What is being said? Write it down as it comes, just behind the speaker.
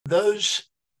those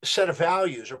set of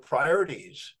values or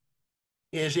priorities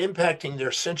is impacting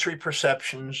their sensory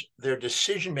perceptions, their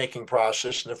decision-making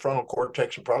process in the frontal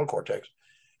cortex and parietal cortex,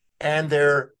 and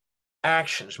their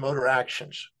actions, motor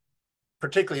actions,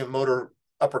 particularly motor,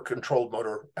 upper controlled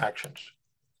motor actions.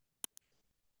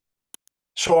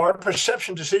 So our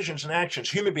perception, decisions, and actions,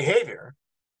 human behavior,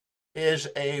 is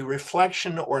a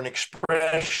reflection or an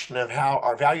expression of how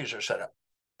our values are set up.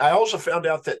 I also found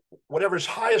out that whatever's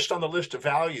highest on the list of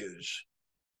values,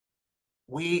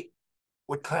 we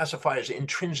would classify as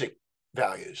intrinsic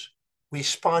values. We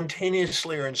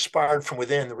spontaneously are inspired from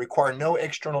within that require no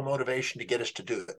external motivation to get us to do it.